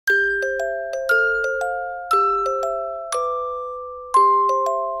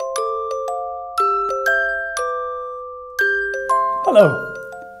Hello,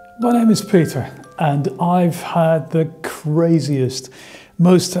 my name is Peter and I've had the craziest,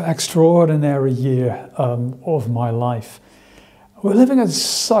 most extraordinary year of my life. We're living in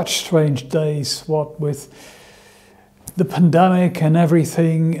such strange days, what with the pandemic and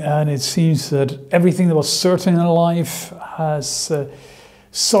everything, and it seems that everything that was certain in life has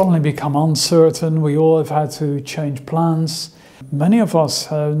suddenly become uncertain. We all have had to change plans. Many of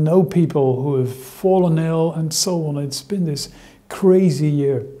us know people who have fallen ill and so on. It's been this crazy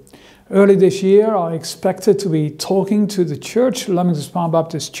year. Early this year, I expected to be talking to the church, Leamington Spa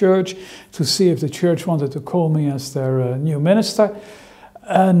Baptist Church, to see if the church wanted to call me as their new minister.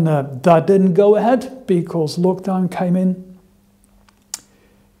 And that didn't go ahead because lockdown came in.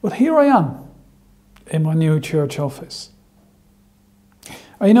 But here I am in my new church office.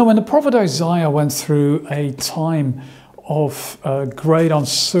 You know, when the prophet Isaiah went through a time of great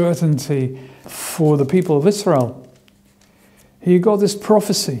uncertainty for the people of Israel, he got this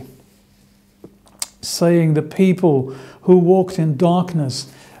prophecy saying the people who walked in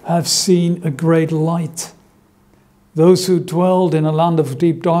darkness have seen a great light. Those who dwelled in a land of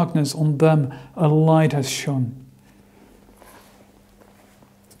deep darkness, on them a light has shone.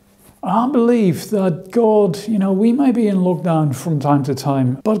 I believe that God, you know, we may be in lockdown from time to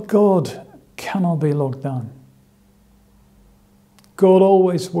time, but God cannot be locked down. God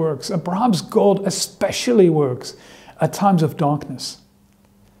always works, and perhaps God especially works at times of darkness.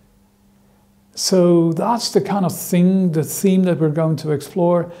 So that's the kind of thing, the theme that we're going to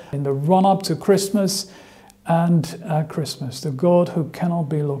explore in the run-up to Christmas and at Christmas, the God who cannot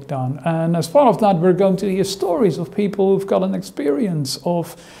be locked down. And as part of that, we're going to hear stories of people who've got an experience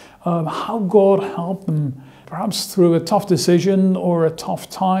of how God helped them, perhaps through a tough decision or a tough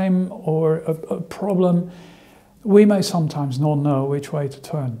time or a problem. We may sometimes not know which way to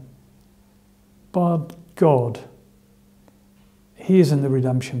turn. But God, He is in the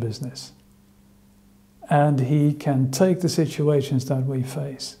redemption business. And He can take the situations that we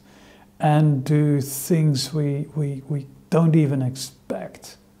face and do things we don't even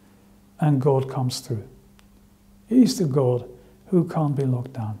expect. And God comes through. He's the God who can't be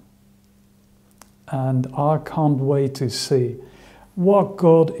locked down. And I can't wait to see what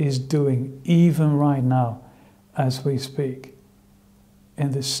God is doing even right now as we speak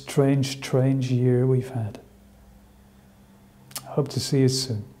in this strange, strange year we've had. Hope to see you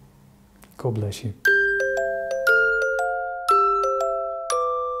soon. God bless you.